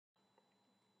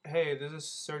Hey, this is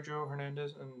Sergio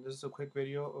Hernandez, and this is a quick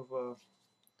video of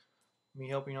me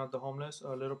helping out the homeless.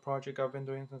 A little project I've been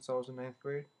doing since I was in ninth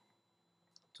grade,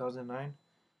 2009,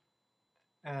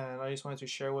 and I just wanted to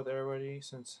share with everybody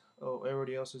since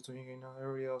everybody else is doing it now.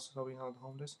 Everybody else is helping out the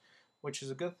homeless, which is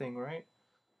a good thing, right?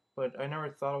 But I never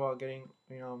thought about getting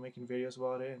making videos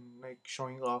about it and like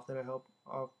showing off that I help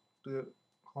the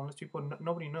homeless people.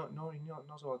 Nobody knows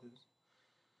about this.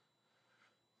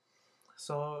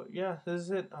 So yeah, this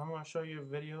is it. I'm gonna show you a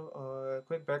video.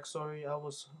 Quick backstory. I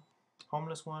was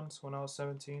homeless once when I was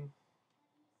 17.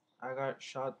 I got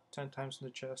shot 10 times in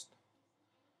the chest,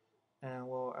 and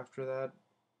well, after that,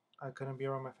 I couldn't be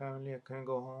around my family. I couldn't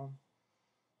go home,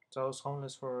 so I was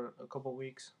homeless for a couple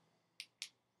weeks.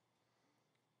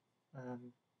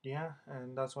 And yeah,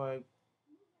 and that's why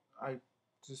I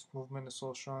this movement is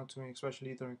so strong to me,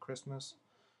 especially during Christmas.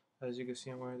 As you can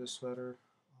see, I'm wearing this sweater,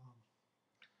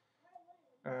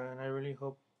 and I really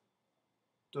hope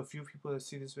the few people that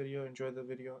see this video enjoy the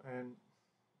video and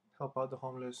help out the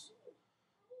homeless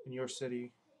in your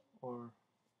city, or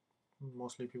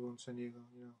mostly people in San Diego,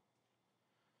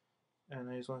 And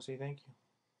I just want to say thank you.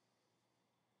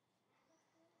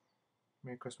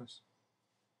 Merry Christmas.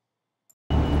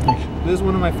 This is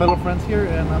one of my fellow friends here,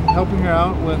 and I'm helping her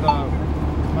out with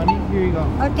money. Here you go.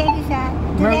 Oh, thank you, sir.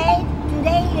 Today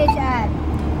is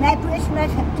Merry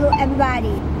Christmas to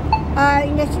everybody.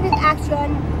 In the civic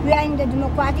action, we are in the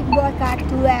democratic boycott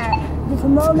to where this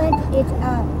moment is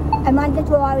a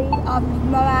mandatory of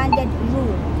memorandum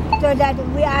rule, so that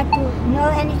we are to know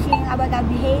anything about our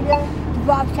behavior, to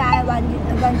go outside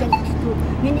evangelistic to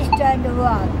minister in the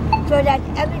world, so that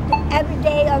every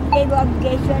day of labor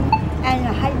obligation and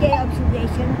holiday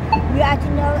observation, we are to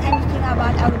know anything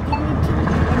about our dignity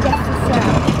and justice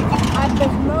served. At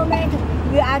this moment,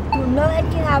 we are to know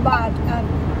anything about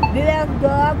beware of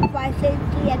dog, fire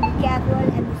safety, and be careful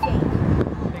and be safe.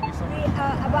 Thank you so much. We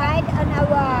abide on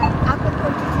our active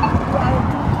constitution to our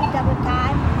duties of our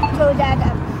time, so that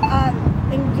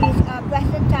in this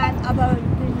present time of our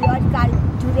periodical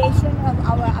duration of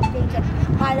our updated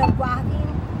paragraphing,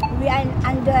 we are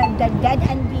under the dead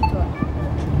and beetle.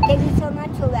 Thank you so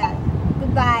much for that.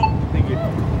 Goodbye. Thank you.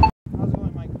 How's it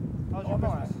going, Mike? How's your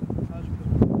Christmas? How's your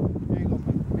Christmas? There you go,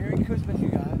 Mike. Merry Christmas, you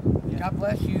guys. Yeah. God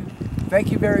bless you. Thank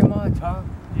you very much, huh?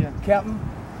 Yeah. Captain,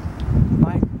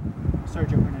 Mike,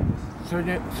 Sergio Hernandez.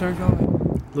 Sergio.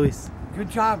 Luis. Good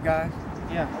job, guys.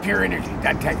 Yeah. Pure energy.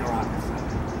 Doesn't take a lot.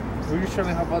 We're just trying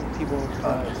to help out the people in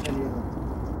San Diego.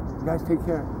 You guys take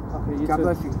care. Okay, God too.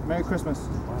 bless you. Merry Christmas.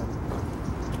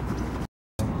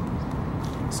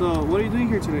 So, what are you doing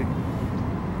here today?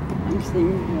 I'm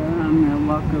sitting here on the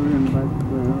locker room, but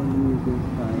we're all music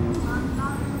by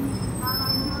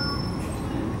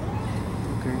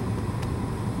Okay.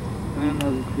 and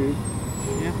other group.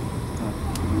 Yeah.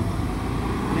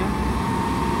 Yeah.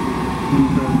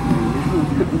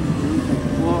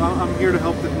 Well, I'm here to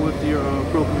help them with your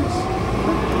brokenness.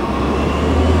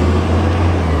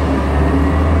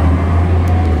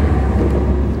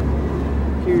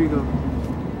 Here you go.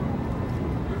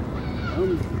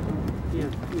 Yeah.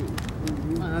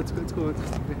 That's good. It's cool.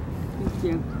 Thank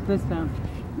you. This time.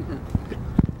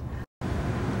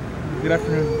 Good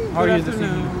afternoon. How are you this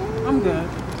evening? I'm good.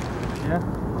 Yeah.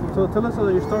 So tell us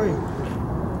your story.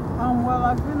 Well,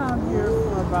 I've been out here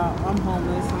for I'm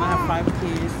homeless and I have 5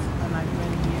 kids, and I've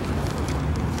been here.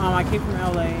 I came from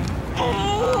LA,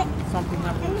 and something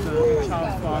happened to the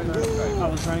child's father. I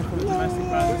was running from a domestic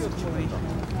violence situation,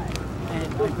 and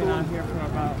I've been out here for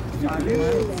about 5 months.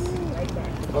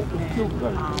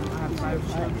 And I have 5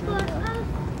 children,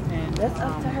 and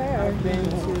I've been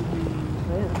to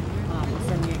the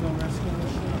San Diego Rescue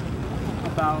Mission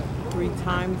about 3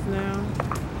 times now.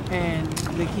 And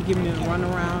they keep giving me a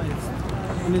runaround.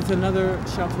 It's another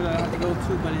shelter that I have to go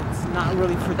to, but it's not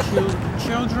really for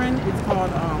children. It's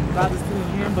called God is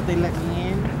Sending Him, but they let me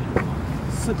in.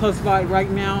 So, because like right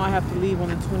now I have to leave on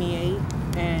the 28th,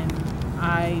 and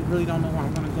I really don't know where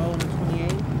I'm gonna go on the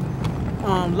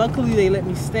 28th. Luckily they let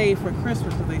me stay for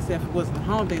Christmas, because they said if it wasn't the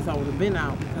holidays I would have been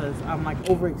out, because I'm like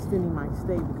overextending my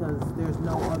stay because there's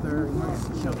no other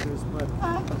emergency shelters but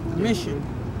the mission.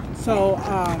 So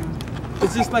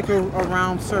it's just like a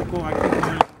round circle. I keep going in the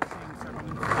same circle.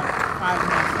 It's like 5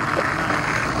 months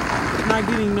now. I'm not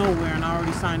getting nowhere, and I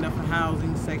already signed up for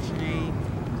housing, Section 8,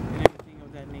 and everything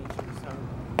of that nature. So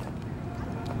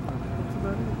that's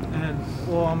about it. And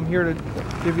well, I'm here to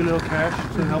give you a little cash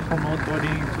to help promote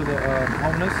donating to the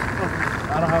homeless.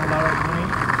 I don't have a lot of money,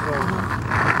 so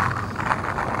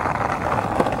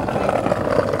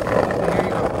here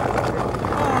you go.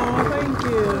 Oh, thank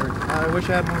you. I wish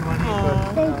I had more money,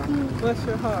 but Bless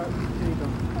your heart. here you go.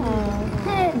 Oh.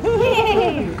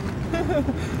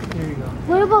 Here you go.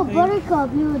 What about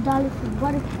Buttercup? You $1 for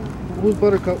Buttercup. Who's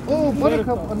Buttercup? Oh,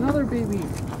 Buttercup, another baby.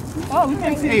 Oh, we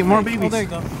can see. Hey, more Oh, babies. there you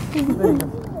go. There you go.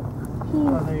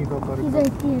 Oh, there you go, He's Buttercup.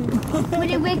 right here. When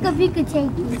you wake up, you can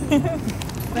take it.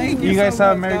 Thank you. You guys so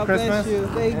have much. Merry God bless Christmas. you.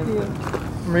 Thank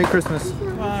you. Merry Christmas.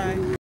 Bye.